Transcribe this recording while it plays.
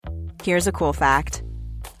Here's a cool fact.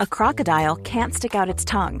 A crocodile can't stick out its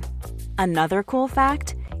tongue. Another cool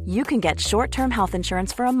fact, you can get short-term health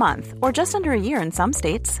insurance for a month or just under a year in some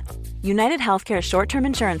states. United Healthcare short-term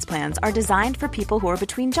insurance plans are designed for people who are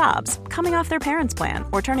between jobs, coming off their parents' plan,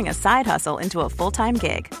 or turning a side hustle into a full-time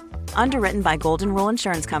gig. Underwritten by Golden Rule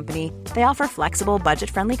Insurance Company, they offer flexible,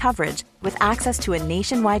 budget-friendly coverage with access to a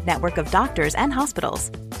nationwide network of doctors and hospitals.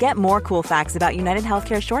 Get more cool facts about United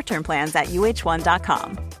Healthcare short-term plans at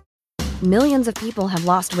uh1.com. Millions of people have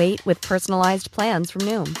lost weight with personalized plans from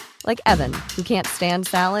Noom. Like Evan, who can't stand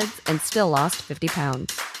salads and still lost 50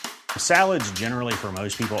 pounds. Salads generally for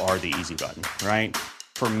most people are the easy button, right?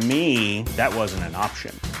 For me, that wasn't an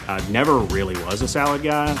option. I never really was a salad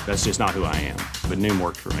guy. That's just not who I am. But Noom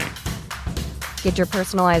worked for me. Get your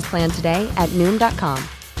personalized plan today at Noom.com.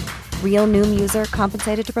 Real Noom user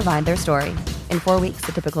compensated to provide their story. In 4 weeks,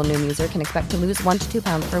 the typical Noom user can expect to lose 1 to 2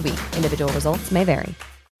 pounds per week. Individual results may vary.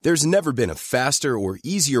 There's never been a faster or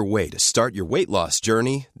easier way to start your weight loss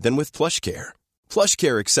journey than with PlushCare.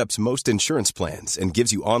 PlushCare accepts most insurance plans and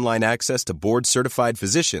gives you online access to board-certified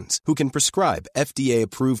physicians who can prescribe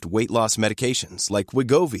FDA-approved weight loss medications like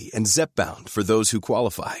Wegovy and Zepbound for those who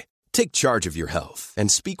qualify. Take charge of your health and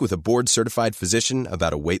speak with a board-certified physician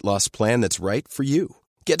about a weight loss plan that's right for you.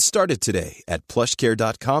 Get started today at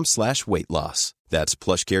plushcare.com/weight-loss. That's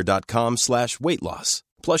plushcare.com/weight-loss.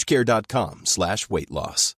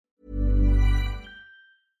 plushcare.com/weight-loss.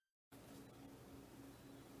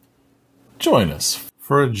 Join us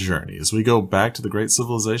for a journey as we go back to the great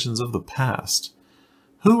civilizations of the past.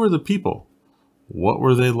 Who were the people? What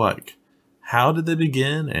were they like? How did they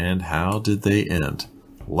begin and how did they end?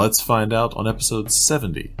 Let's find out on episode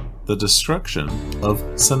 70, The Destruction of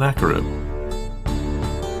Sennacherib.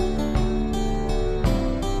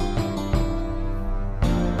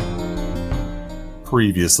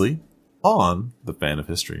 Previously on The Fan of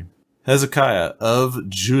History. Hezekiah of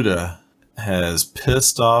Judah has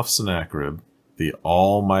pissed off Sennacherib, the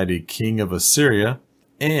almighty king of Assyria,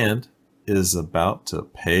 and is about to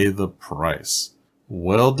pay the price.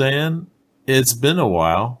 Well, Dan, it's been a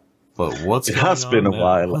while, but what's going on? It has been a now?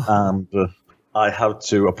 while, and I have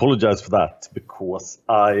to apologize for that because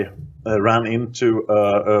I ran into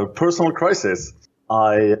a personal crisis.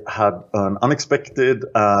 I had an unexpected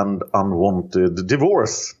and unwanted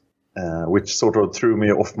divorce, which sort of threw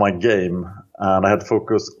me off my game. And I had to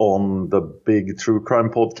focus on the big true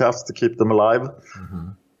crime podcasts to keep them alive,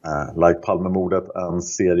 like Palmemordet and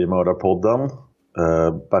Seriemördarpodden.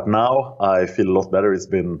 But now I feel a lot better. It's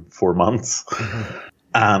been 4 months.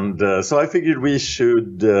 And so I figured we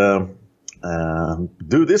should do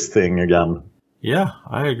this thing again. Yeah,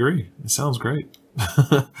 I agree. It sounds great.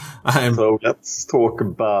 So let's talk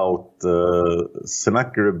about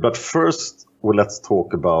Sennacherib. But first, let's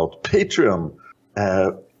talk about Patreon.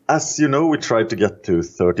 As you know, we tried to get to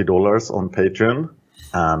 $30 on Patreon,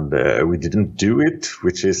 and we didn't do it,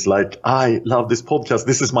 which is like, I love this podcast.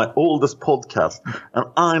 This is my oldest podcast, and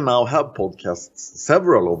I now have podcasts,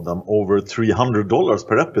 several of them, over $300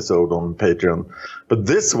 per episode on Patreon. But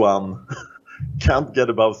this one can't get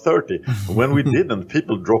above 30. When we didn't,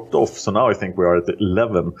 people dropped off, so now I think we are at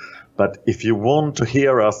 11. But if you want to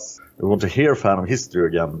hear us, you want to hear Fan of History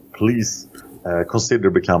again, please consider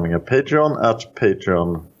becoming a Patreon at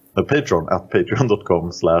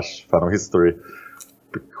patreon.com/fanofhistory,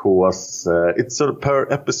 because it's a per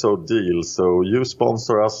episode deal. So you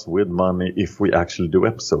sponsor us with money if we actually do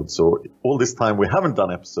episodes. So all this time we haven't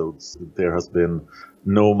done episodes, there has been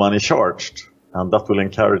no money charged, and that will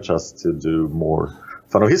encourage us to do more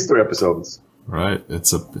Fan of History episodes. Right,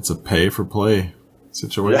 it's a pay for play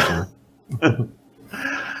situation. Yeah.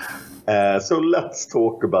 So let's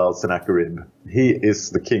talk about Sennacherib. He is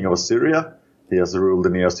the king of Assyria. He has ruled the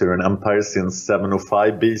Neo-Assyrian Empire since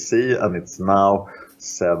 705 BC, and it's now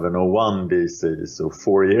 701 BC, so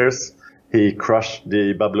 4 years. He crushed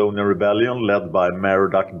the Babylonian rebellion led by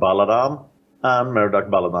Merodach-Baladan, and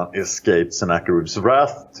Merodach-Baladan escaped Sennacherib's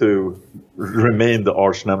wrath to remain the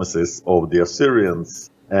arch nemesis of the Assyrians.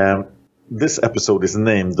 This episode is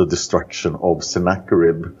named The Destruction of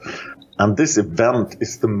Sennacherib. And this event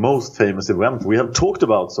is the most famous event we have talked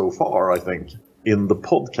about so far, I think, in the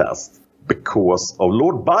podcast, because of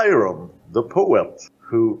Lord Byron, the poet,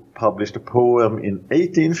 who published a poem in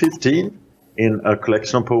 1815 in a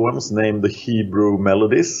collection of poems named the Hebrew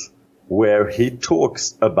Melodies, where he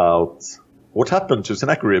talks about what happened to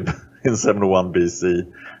Sennacherib in 701 BC.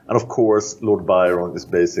 And of course, Lord Byron is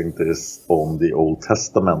basing this on the Old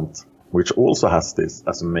Testament, which also has this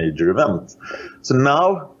as a major event. So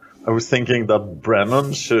now I was thinking that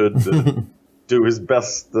Brennan should do his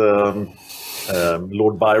best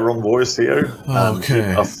Lord Byron voice here and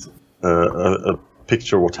give us a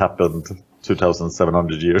picture of what happened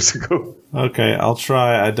 2,700 years ago. Okay, I'll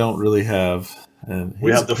try. I don't really have. And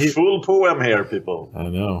we have the full poem here, people. I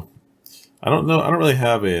know. I don't really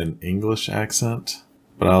have an English accent,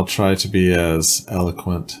 but I'll try to be as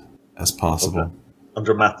eloquent as possible. Okay. And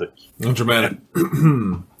dramatic.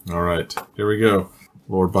 All right, here we go.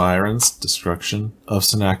 Lord Byron's destruction of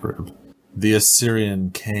Sennacherib. The Assyrian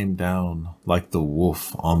came down like the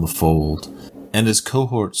wolf on the fold, and his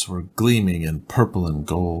cohorts were gleaming in purple and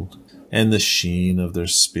gold, and the sheen of their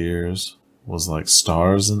spears was like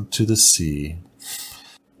stars into the sea.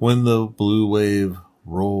 When the blue wave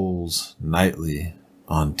rolls nightly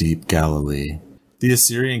on deep Galilee, the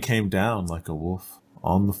Assyrian came down like a wolf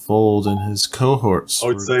on the fold, and his cohorts. Oh,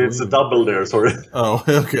 it's a double there, sorry. Oh,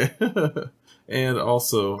 okay. And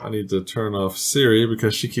also, I need to turn off Siri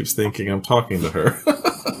because she keeps thinking I'm talking to her.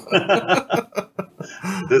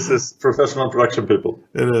 This is professional production, people.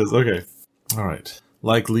 It is, okay. All right.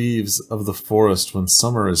 Like leaves of the forest when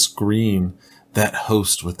summer is green, that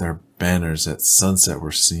host with their banners at sunset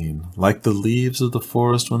were seen. Like the leaves of the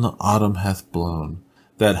forest when the autumn hath blown,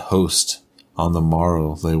 that host on the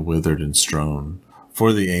morrow lay withered and strown.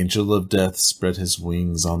 For the angel of death spread his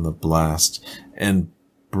wings on the blast, and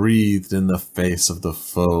breathed in the face of the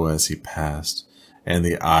foe as he passed. And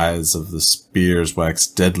the eyes of the spears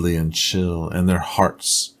waxed deadly and chill, and their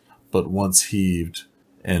hearts but once heaved,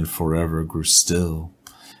 and forever grew still.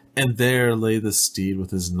 And there lay the steed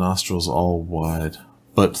with his nostrils all wide,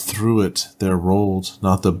 but through it there rolled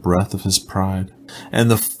not the breath of his pride. And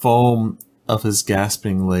the foam of his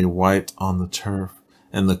gasping lay white on the turf,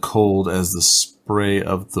 and the cold as the spray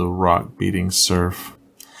of the rock-beating surf.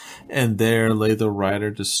 And there lay the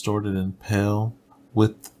rider distorted and pale,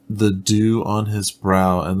 with the dew on his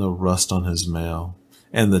brow and the rust on his mail.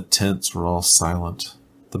 And the tents were all silent,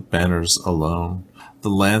 the banners alone, the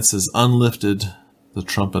lances unlifted, the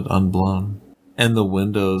trumpet unblown. And the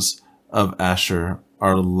windows of Asher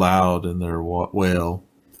are loud in their wail,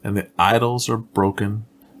 and the idols are broken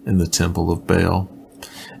in the temple of Baal.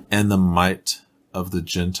 And the might of the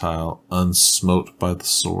Gentile, unsmote by the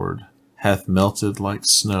sword, hath melted like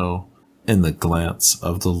snow in the glance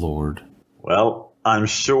of the Lord. Well, I'm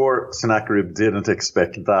sure Sennacherib didn't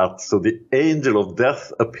expect that, so the angel of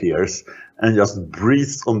death appears and just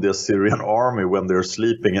breathes on the Assyrian army when they're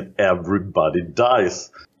sleeping and everybody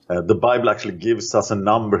dies. The Bible actually gives us a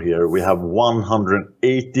number here. We have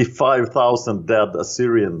 185,000 dead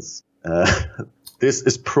Assyrians. This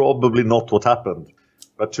is probably not what happened.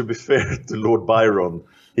 But to be fair to Lord Byron,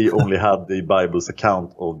 he only had the Bible's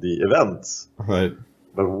account of the events. Right.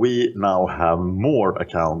 But we now have more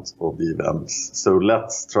accounts of the events. So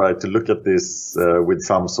let's try to look at this with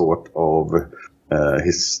some sort of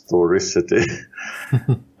historicity.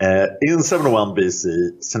 In 701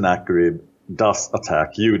 BC, Sennacherib does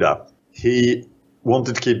attack Judah. He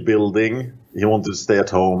wanted to keep building. He wanted to stay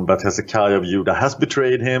at home, but Hezekiah of Judah has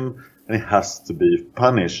betrayed him, and he has to be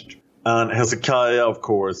punished. And Hezekiah, of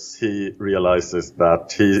course, he realizes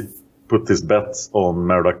that he put his bets on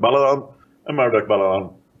Merodach-Baladan, and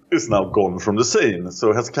Merodach-Baladan is now gone from the scene.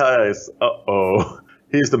 So Hezekiah is,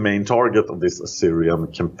 he's the main target of this Assyrian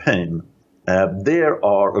campaign. There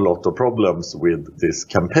are a lot of problems with this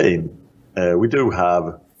campaign. We do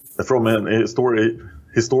have, from a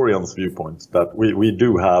historian's viewpoint, that we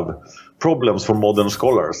do have problems for modern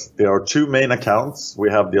scholars. There are two main accounts.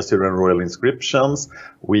 We have the Assyrian royal inscriptions,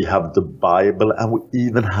 we have the Bible, and we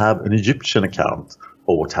even have an Egyptian account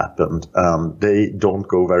of what happened. They don't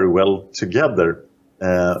go very well together.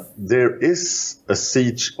 There is a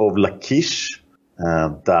siege of Lachish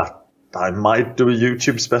that I might do a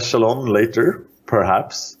YouTube special on later,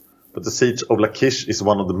 perhaps. But the siege of Lachish is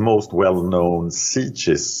one of the most well-known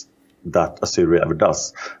sieges that Assyria ever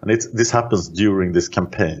does. And this happens during this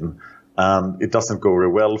campaign. And it doesn't go very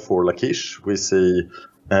well for Lachish. We see,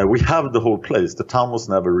 we have the whole place. The town was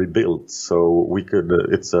never rebuilt. So we could,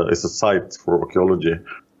 it's a site for archaeology.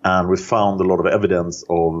 And we found a lot of evidence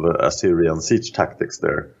of Assyrian siege tactics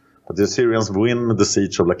there. But the Assyrians win the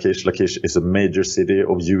siege of Lachish. Lachish is a major city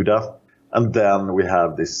of Judah. And then we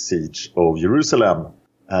have this siege of Jerusalem.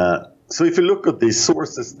 So if you look at these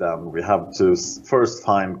sources, then we have to first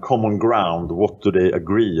find common ground. What do they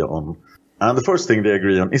agree on? And the first thing they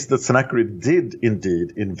agree on is that Sennacherib did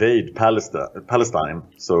indeed invade Palestine.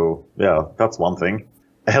 So, yeah, that's one thing.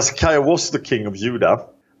 Hezekiah was the king of Judah,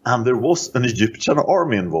 and there was an Egyptian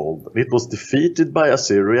army involved. It was defeated by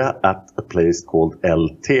Assyria at a place called El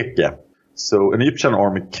Teke. So an Egyptian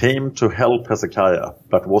army came to help Hezekiah,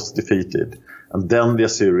 but was defeated. And then the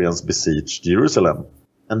Assyrians besieged Jerusalem.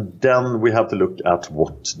 And then we have to look at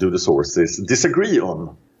what do the sources disagree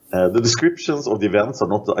on. The descriptions of the events are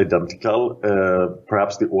not identical.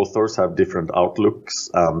 Perhaps the authors have different outlooks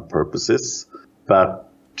and purposes,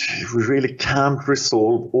 but we really can't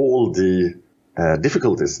resolve all the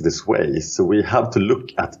difficulties this way. So we have to look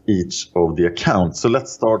at each of the accounts. So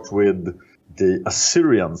let's start with the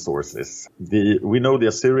Assyrian sources. We know the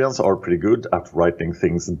Assyrians are pretty good at writing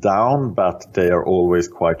things down, but they are always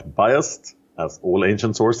quite biased, as all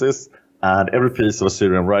ancient sources. And every piece of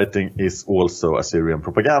Assyrian writing is also Assyrian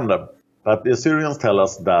propaganda. But the Assyrians tell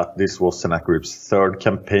us that this was Sennacherib's third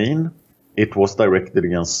campaign. It was directed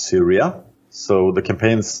against Syria. So the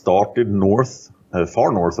campaign started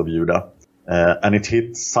far north of Judah. And it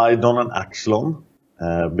hit Sidon and Axelon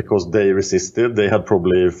because they resisted. They had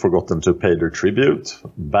probably forgotten to pay their tribute.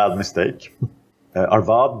 Bad mistake.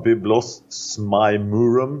 Arvad, Byblos,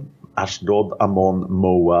 Smymurum, Ashdod, Ammon,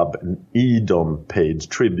 Moab, and Edom paid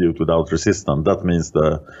tribute without resistance. That means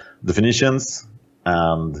the Phoenicians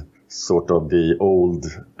and sort of the old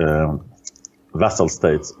vassal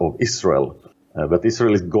states of Israel. But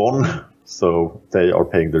Israel is gone, so they are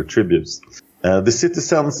paying their tributes. The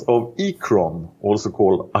citizens of Ekron, also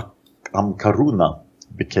called Amkaruna,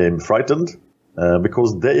 became frightened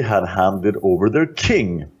because they had handed over their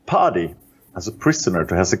king, Padi, as a prisoner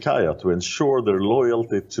to Hezekiah to ensure their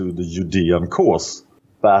loyalty to the Judean cause.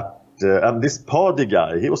 But and this Padi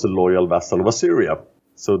guy, he was a loyal vassal of Assyria.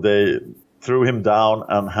 So they threw him down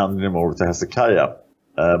and handed him over to Hezekiah.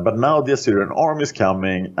 But now the Assyrian army is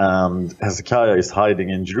coming and Hezekiah is hiding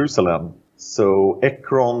in Jerusalem. So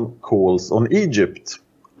Ekron calls on Egypt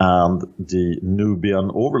and the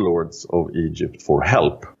Nubian overlords of Egypt for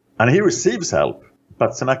help. And he receives help.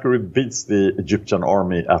 But Sennacherib beats the Egyptian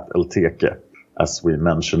army at Elteke, as we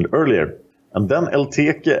mentioned earlier. And then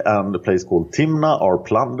Elteke and a place called Timnah are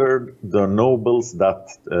plundered. The nobles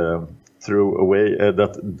that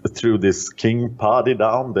threw this king Padi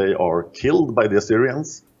down, they are killed by the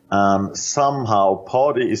Assyrians. And somehow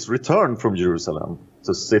Padi is returned from Jerusalem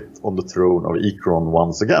to sit on the throne of Ekron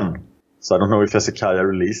once again. So I don't know if Hezekiah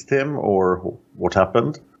released him or what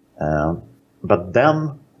happened. But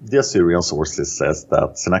then the Assyrian sources says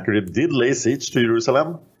that Sennacherib did lay siege to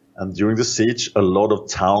Jerusalem, and during the siege a lot of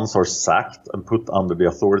towns are sacked and put under the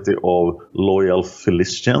authority of loyal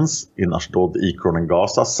Philistines in Ashdod, Ekron and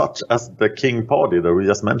Gaza, such as the king Padi that we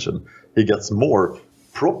just mentioned. He gets more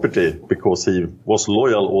property because he was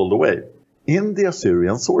loyal all the way. In the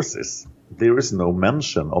Assyrian sources, there is no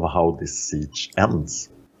mention of how this siege ends,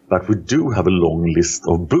 but we do have a long list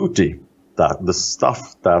of booty, that the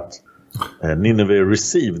stuff that Nineveh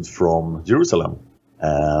received from Jerusalem.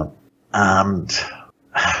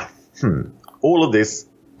 All of this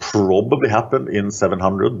probably happened in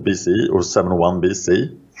 700 BC or 701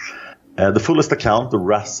 BC. The fullest account, the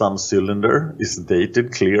Rassam cylinder, is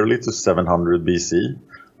dated clearly to 700 BC,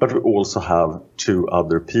 but we also have two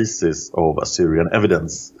other pieces of Assyrian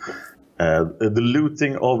evidence. The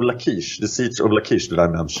looting of Lachish, the siege of Lachish that I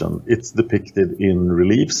mentioned, it's depicted in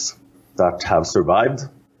reliefs that have survived.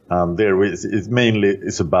 And it mainly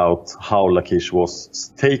is about how Lachish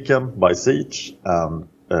was taken by siege and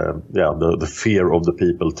the fear of the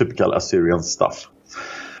people, typical Assyrian stuff.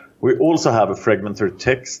 We also have a fragmentary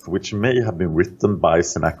text which may have been written by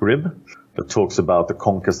Sennacherib that talks about the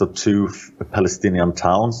conquest of two Palestinian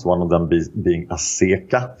towns, one of them being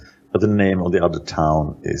Azekah, but the name of the other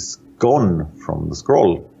town is gone from the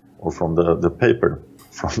scroll or from the paper,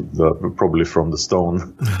 probably from the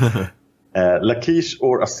stone. Lachish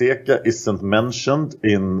or Azekah isn't mentioned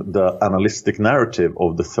in the annalistic narrative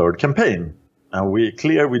of the third campaign. And we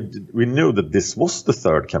knew that this was the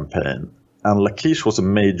third campaign. And Lachish was a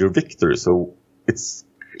major victory. So it's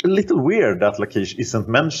a little weird that Lachish isn't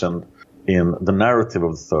mentioned in the narrative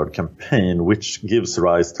of the third campaign, which gives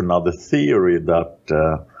rise to another theory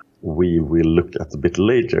that we will look at a bit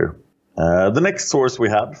later. The next source we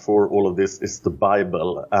had for all of this is the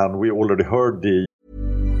Bible. And we already heard the...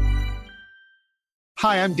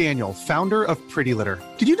 Hi, I'm Daniel, founder of Pretty Litter.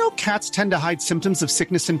 Did you know cats tend to hide symptoms of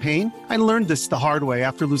sickness and pain? I learned this the hard way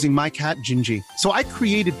after losing my cat, Gingy. So I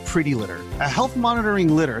created Pretty Litter, a health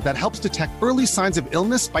monitoring litter that helps detect early signs of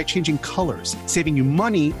illness by changing colors, saving you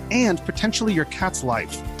money and potentially your cat's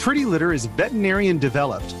life. Pretty Litter is veterinarian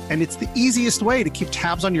developed, and it's the easiest way to keep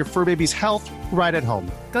tabs on your fur baby's health right at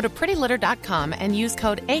home. Go to prettylitter.com and use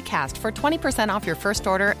code ACAST for 20% off your first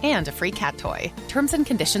order and a free cat toy. Terms and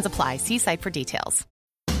conditions apply. See site for details.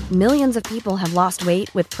 Millions of people have lost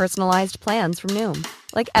weight with personalized plans from Noom.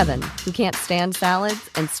 Like Evan, who can't stand salads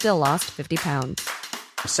and still lost 50 pounds.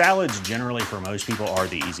 Salads generally for most people are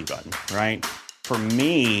the easy button, right? For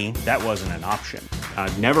me, that wasn't an option.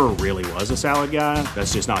 I never really was a salad guy.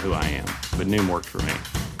 That's just not who I am. But Noom worked for me.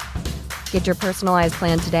 Get your personalized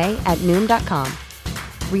plan today at Noom.com.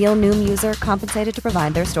 Real Noom user compensated to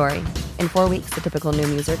provide their story. In 4 weeks, the typical Noom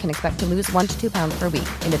user can expect to lose 1 to 2 pounds per week.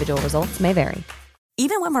 Individual results may vary.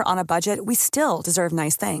 Even when we're on a budget, we still deserve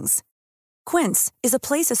nice things. Quince is a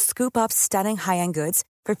place to scoop up stunning high-end goods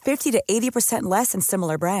for 50 to 80% less than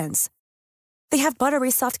similar brands. They have buttery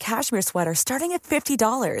soft cashmere sweaters starting at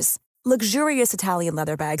 $50, luxurious Italian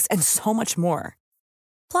leather bags, and so much more.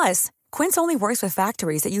 Plus, Quince only works with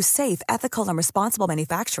factories that use safe, ethical, and responsible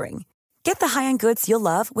manufacturing. Get the high-end goods you'll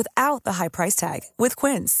love without the high price tag with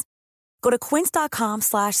Quince. Go to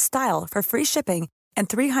quince.com/style for free shipping and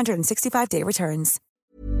 365-day returns.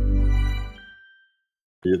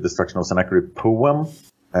 The destruction of Sennacherib poem,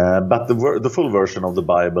 but the full version of the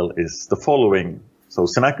Bible is the following. So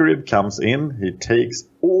Sennacherib comes in, he takes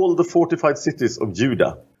all the fortified cities of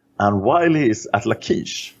Judah, and while he is at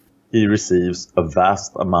Lachish, he receives a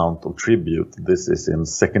vast amount of tribute. This is in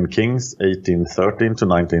 2 Kings 1813 to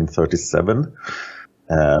 1937.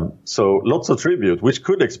 So lots of tribute, which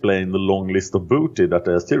could explain the long list of booty that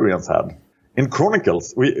the Assyrians had. In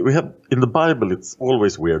Chronicles, we have in the Bible, it's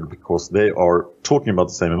always weird because they are talking about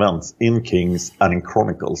the same events in Kings and in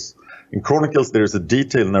Chronicles. In Chronicles, there is a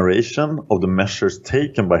detailed narration of the measures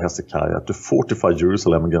taken by Hezekiah to fortify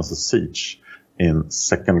Jerusalem against the siege. In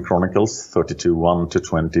 2 Chronicles 32:1 to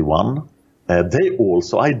 21, they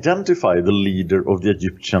also identify the leader of the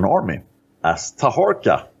Egyptian army as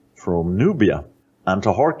Taharka from Nubia. And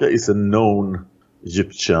Taharka is a known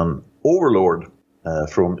Egyptian overlord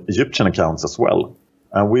from Egyptian accounts as well.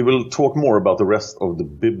 And we will talk more about the rest of the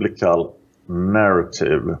biblical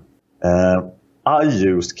narrative. I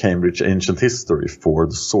used Cambridge Ancient History for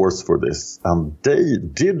the source for this, and they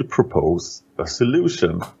did propose a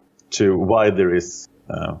solution to why there is,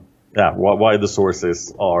 why the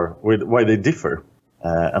sources are, why they differ.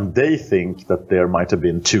 And they think that there might have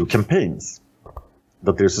been 2 campaigns.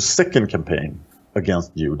 That there's a second campaign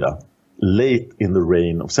against Judah late in the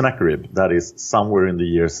reign of Sennacherib, that is somewhere in the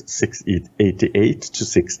years 688 to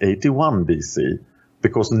 681 BC,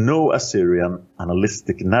 because no Assyrian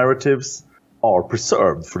annalistic narratives are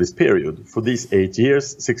preserved for this period. For these 8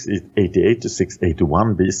 years, 688 to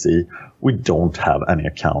 681 BC, we don't have any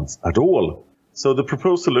accounts at all. So the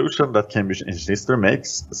proposed solution that Cambridge Ancient History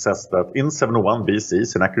makes says that in 701 BC,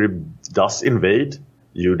 Sennacherib does invade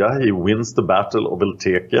Judah. He wins the battle of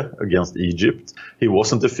El-Teke against Egypt. He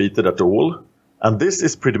wasn't defeated at all. And this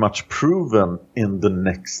is pretty much proven in the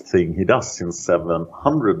next thing he does in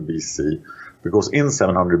 700 BC. Because in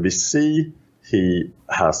 700 BC, he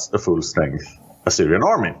has a full-strength Assyrian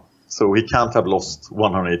army. So he can't have lost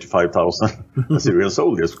 185,000 Assyrian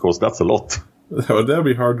soldiers, because that's a lot. That would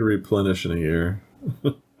be hard to replenish in a year.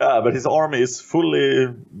 Yeah, but his army is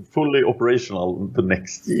fully operational the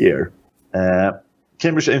next year.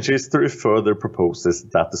 Cambridge Ancient History further proposes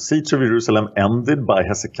that the siege of Jerusalem ended by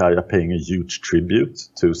Hezekiah paying a huge tribute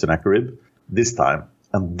to Sennacherib this time.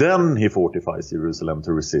 And then he fortifies Jerusalem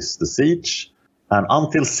to resist the siege. And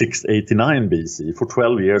until 689 BC, for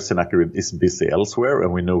 12 years, Sennacherib is busy elsewhere,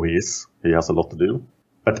 and we know he is. He has a lot to do.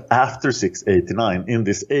 But after 689, in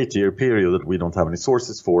this 8-year period that we don't have any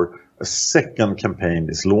sources for, a second campaign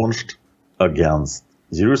is launched against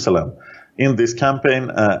Jerusalem. In this campaign,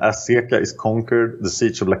 Azekah is conquered. The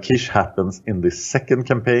siege of Lachish happens in the second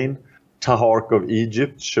campaign. Taharka of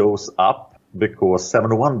Egypt shows up because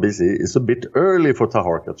 701 BC is a bit early for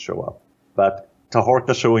Taharka to show up. But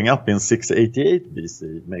Taharka showing up in 688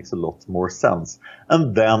 BC makes a lot more sense.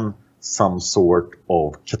 And then some sort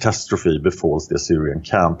of catastrophe befalls the Assyrian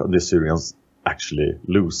camp, and the Assyrians actually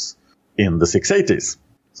lose in the 680s.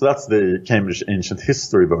 So that's the Cambridge Ancient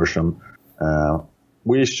History version.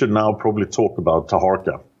 We should now probably talk about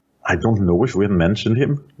Taharka. I don't know if we mentioned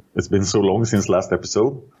him. It's been so long since last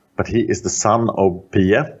episode. But he is the son of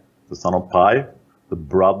Pie, the son of Pai, the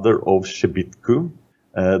brother of Shebitku.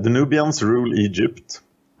 The Nubians rule Egypt,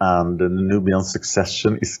 and the Nubian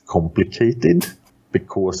succession is complicated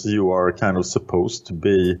because you are kind of supposed to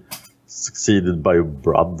be succeeded by your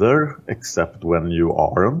brother, except when you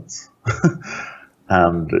aren't.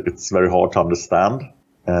 And it's very hard to understand.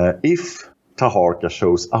 If Taharka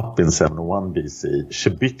shows up in 701 BC,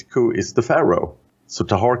 Shebitku is the pharaoh. So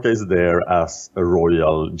Taharka is there as a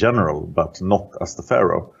royal general, but not as the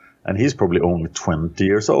pharaoh. And he's probably only 20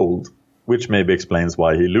 years old, which maybe explains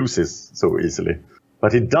why he loses so easily.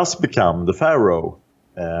 But he does become the pharaoh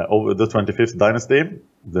over the 25th dynasty,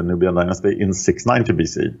 the Nubian dynasty, in 690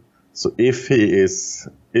 BC. So if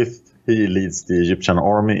he leads the Egyptian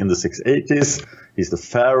army in the 680s, he's the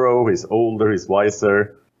pharaoh, he's older, he's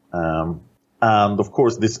wiser. And of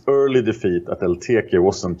course, this early defeat at El Teke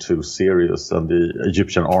wasn't too serious, and the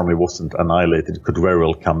Egyptian army wasn't annihilated. It could very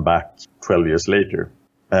well come back 12 years later.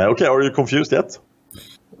 Okay, are you confused yet?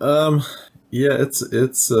 Yeah, it's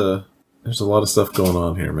there's a lot of stuff going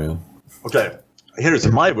on here, man. Okay, here is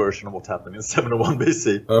my version of what happened in 701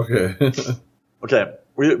 BC. Okay. Okay,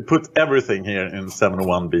 we put everything here in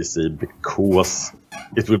 701 BC because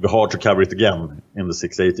it will be hard to cover it again in the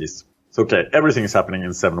 680s. So, okay, everything is happening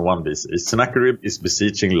in 701 BC. Sennacherib is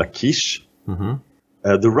besieging Lachish. Mm-hmm.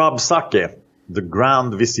 The Rabshakeh, the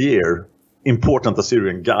Grand Vizier, important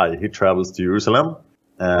Assyrian guy, he travels to Jerusalem.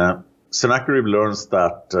 Sennacherib learns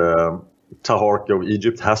that Taharqa of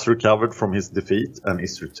Egypt has recovered from his defeat and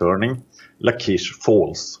is returning. Lachish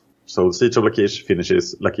falls. So the siege of Lachish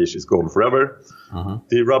finishes. Lachish is gone forever. Uh-huh.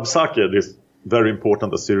 The Rabshakeh, this very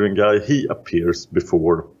important Assyrian guy, he appears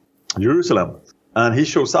before Jerusalem. And he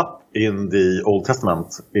shows up in the Old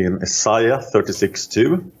Testament in Isaiah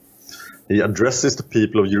 36:2. He addresses the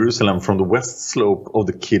people of Jerusalem from the west slope of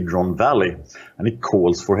the Kidron Valley. And he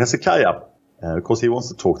calls for Hezekiah. Because he wants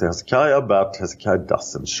to talk to Hezekiah, but Hezekiah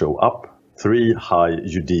doesn't show up. 3 high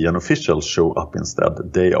Judean officials show up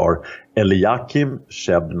instead. They are Eliakim,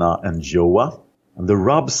 Shebna, and Joah. And the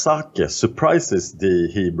Rabshakeh surprises the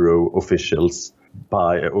Hebrew officials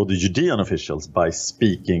or the Judean officials by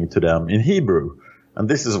speaking to them in Hebrew. And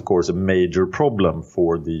this is, of course, a major problem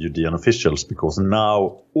for the Judean officials because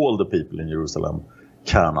now all the people in Jerusalem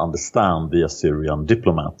can understand the Assyrian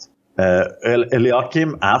diplomat.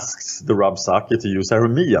 Eliakim asks the Rabshakeh to use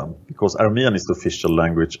Aramean because Aramean is the official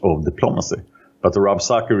language of diplomacy. But the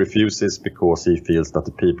Rabshakeh refuses because he feels that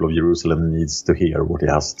the people of Jerusalem needs to hear what he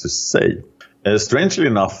has to say. Strangely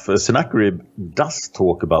enough, Sennacherib does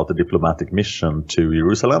talk about the diplomatic mission to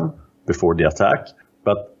Jerusalem before the attack,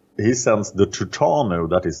 but he sends the Turtanu,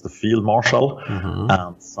 that is the field marshal,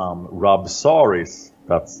 and some Rabsaris,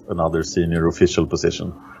 that's another senior official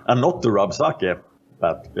position, and not the Rabshakeh.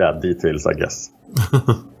 But, yeah, details, I guess.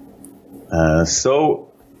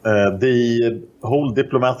 The whole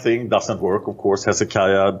diplomat thing doesn't work, of course.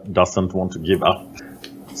 Hezekiah doesn't want to give up.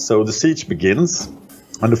 So the siege begins,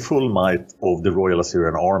 and the full might of the Royal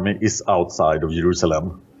Assyrian army is outside of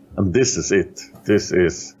Jerusalem. And this is it. This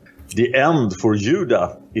is the end for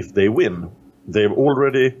Judah if they win. They've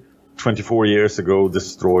already, 24 years ago,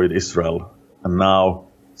 destroyed Israel. And now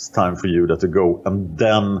it's time for Judah to go. And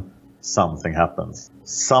then something happens.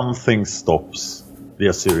 Something stops the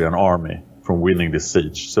Assyrian army from winning this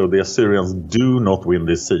siege. So the Assyrians do not win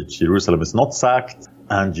this siege. Jerusalem is not sacked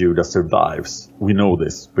and Judah survives. We know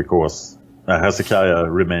this because Hezekiah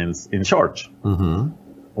remains in charge. Mm-hmm.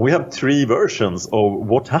 We have 3 versions of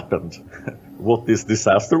what happened, what this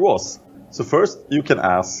disaster was. So first you can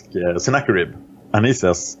ask Sennacherib, and he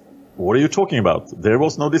says, "What are you talking about? There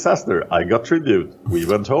was no disaster. I got tribute. We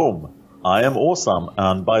went home. I am awesome,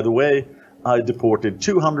 and by the way, I deported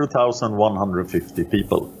 200,150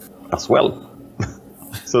 people as well."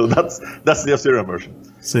 So that's the Assyrian version.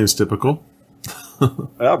 Seems typical.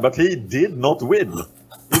 Yeah, but he did not win.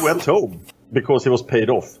 He went home because he was paid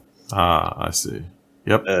off. Ah, I see.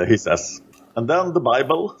 Yep. He says. And then the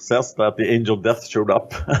Bible says that the angel of death showed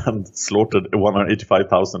up and slaughtered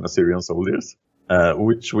 185,000 Assyrian soldiers,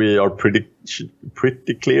 which we are pretty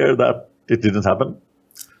clear that it didn't happen.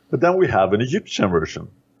 But then we have an Egyptian version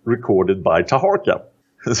recorded by Taharqa.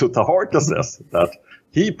 So Taharqa says that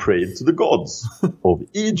he prayed to the gods of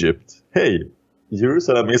Egypt. Hey,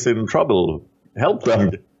 Jerusalem is in trouble. Help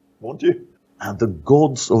them, won't you? And the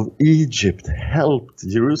gods of Egypt helped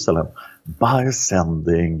Jerusalem by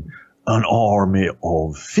sending an army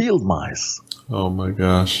of field mice. Oh my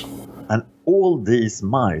gosh. And all these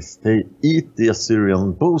mice, they eat the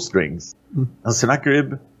Assyrian bowstrings. And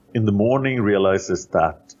Sennacherib in the morning realizes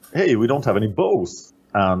that, hey, we don't have any bows.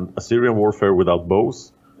 And Assyrian warfare without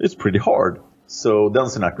bows is pretty hard. So then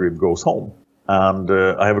Sennacherib goes home. And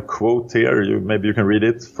I have a quote here. Maybe you can read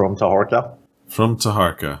it from Taharqa. From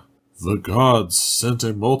Taharqa. The gods sent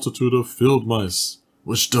a multitude of field mice,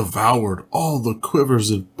 which devoured all the quivers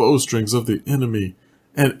and bowstrings of the enemy,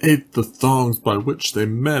 and ate the thongs by which they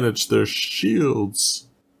managed their shields.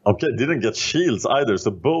 Okay, didn't get shields either, so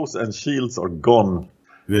bows and shields are gone.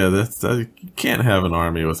 Yeah, you can't have an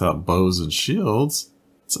army without bows and shields.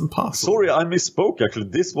 It's impossible. Sorry, I misspoke actually.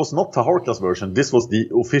 This was not Taharqa's version. This was the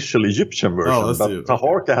official Egyptian version. But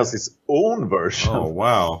Taharqa has his own version. Oh,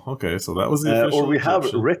 wow. Okay, so that was the official Or we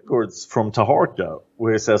have records from Taharqa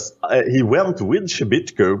where it says he went with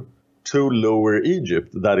Shebitku to Lower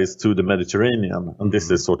Egypt, that is to the Mediterranean. And this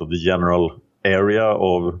is sort of the general area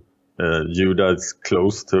of Judah. It's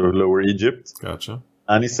close to Lower Egypt. Gotcha.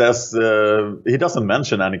 And he says he doesn't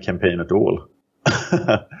mention any campaign at all.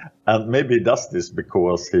 And maybe he does this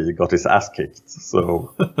because he got his ass kicked.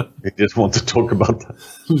 So he just want to talk about that.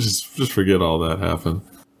 just forget all that happened.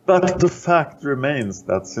 But the fact remains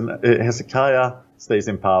that Hezekiah stays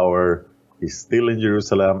in power, he's still in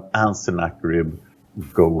Jerusalem, and Sennacherib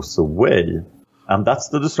goes away. And that's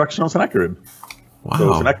the destruction of Sennacherib. Wow.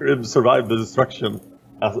 So Sennacherib survived the destruction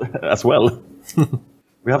as well.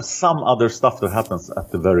 We have some other stuff that happens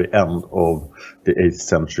at the very end of the 8th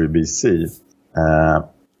century BC.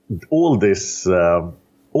 All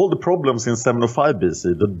the problems in 705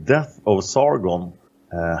 BC, the death of Sargon,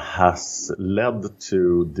 has led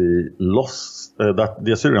to that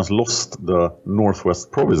the Assyrians lost the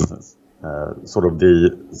northwest provinces, sort of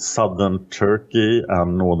the southern Turkey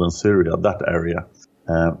and northern Syria, that area.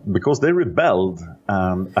 Because they rebelled,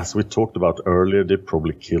 and as we talked about earlier, they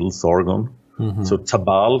probably killed Sargon. Mm-hmm. So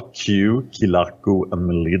Tabal, Q, Kilaku, and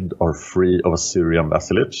Melid are free of Assyrian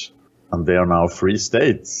vassalage, and they are now free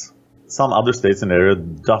states. Some other states in the area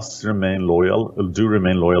do remain loyal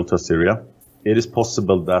to Assyria. It is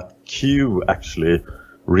possible that Q actually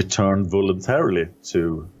returned voluntarily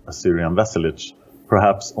to Assyrian vassalage,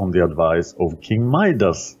 perhaps on the advice of King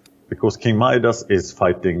Midas, because King Midas is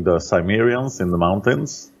fighting the Cimmerians in the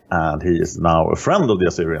mountains, and he is now a friend of the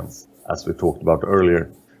Assyrians, as we talked about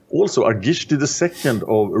earlier. Also, Argishti II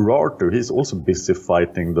of Urartu, he's also busy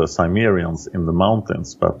fighting the Cimmerians in the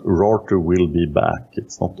mountains, but Urartu will be back.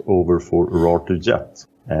 It's not over for Urartu yet.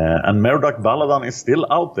 And Merodach-Baladan is still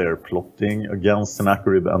out there plotting against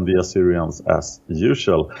Sennacherib and the Assyrians as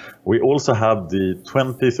usual. We also have the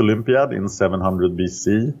 20th Olympiad in 700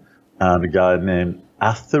 BC, and a guy named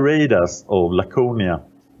Atheridas of Laconia,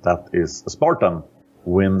 that is a Spartan,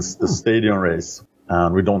 wins the stadium race.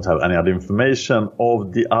 And we don't have any other information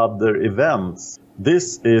of the other events.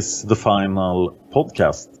 This is the final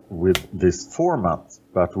podcast with this format,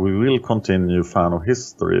 but we will continue Fan of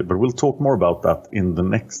History. But we'll talk more about that in the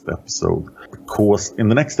next episode, because in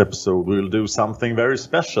the next episode we'll do something very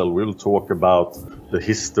special. We'll talk about the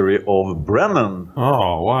history of Brennan.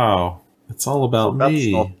 Oh, wow. It's all about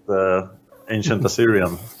me. That's not ancient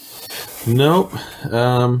Assyrian. Nope.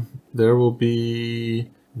 There will be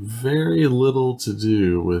very little to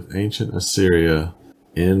do with ancient Assyria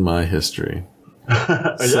in my history.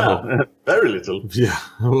 Yeah, very little. Yeah,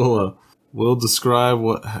 we'll describe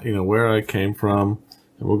where I came from,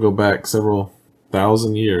 and we'll go back several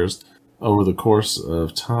thousand years over the course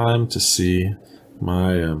of time to see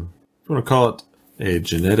my, if you want to call it, a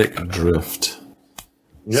genetic drift.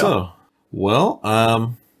 Yeah. So, well,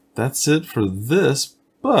 that's it for this,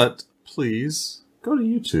 but please go to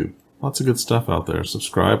YouTube. Lots of good stuff out there.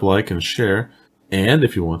 Subscribe, like, and share. And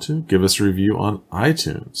if you want to, give us a review on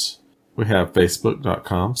iTunes. We have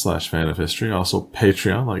Facebook.com/fanofhistory. Also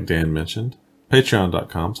Patreon, like Dan mentioned.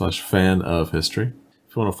 Patreon.com/fanofhistory.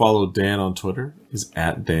 If you want to follow Dan on Twitter, he's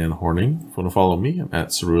 @DanHorning. If you want to follow me, I'm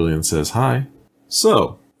 @CeruleanSaysHi.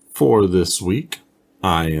 So, for this week,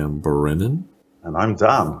 I am Brennan. And I'm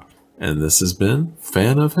Dan. And this has been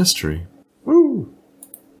Fan of History. Woo!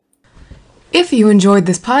 If you enjoyed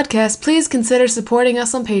this podcast, please consider supporting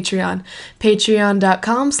us on Patreon.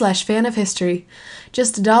 Patreon.com/fanofhistory.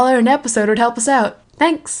 Just $1 an episode would help us out.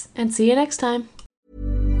 Thanks, and see you next time.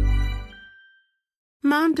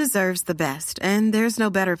 Mom deserves the best, and there's no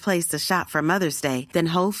better place to shop for Mother's Day than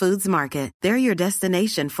Whole Foods Market. They're your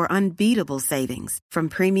destination for unbeatable savings, from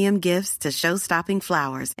premium gifts to show-stopping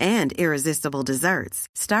flowers and irresistible desserts.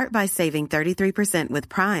 Start by saving 33% with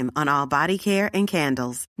Prime on all body care and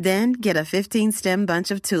candles. Then get a 15-stem bunch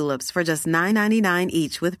of tulips for just $9.99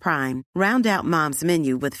 each with Prime. Round out Mom's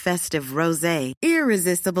menu with festive rosé,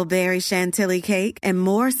 irresistible berry chantilly cake, and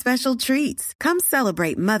more special treats. Come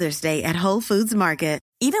celebrate Mother's Day at Whole Foods Market.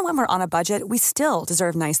 Even when we're on a budget, we still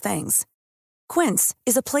deserve nice things. Quince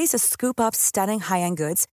is a place to scoop up stunning high-end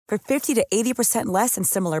goods for 50 to 80% less than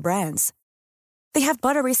similar brands. They have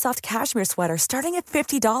buttery soft cashmere sweaters starting at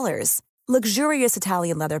 $50, luxurious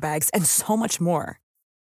Italian leather bags, and so much more.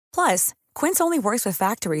 Plus, Quince only works with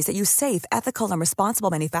factories that use safe, ethical, and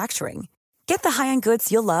responsible manufacturing. Get the high-end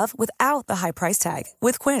goods you'll love without the high price tag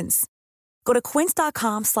with Quince. Go to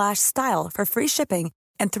quince.com/style for free shipping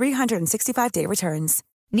and 365-day returns.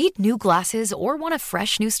 Need new glasses or want a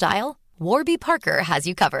fresh new style? Warby Parker has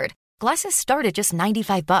you covered. Glasses start at just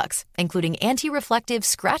 $95, including anti-reflective,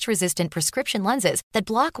 scratch-resistant prescription lenses that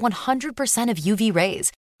block 100% of UV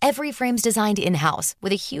rays. Every frame's designed in-house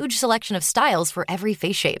with a huge selection of styles for every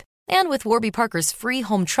face shape. And with Warby Parker's free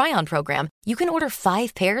home try-on program, you can order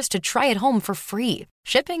 5 pairs to try at home for free.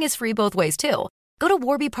 Shipping is free both ways, too. Go to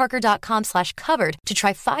warbyparker.com/covered to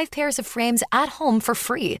try 5 pairs of frames at home for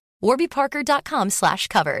free.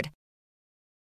 warbyparker.com/covered.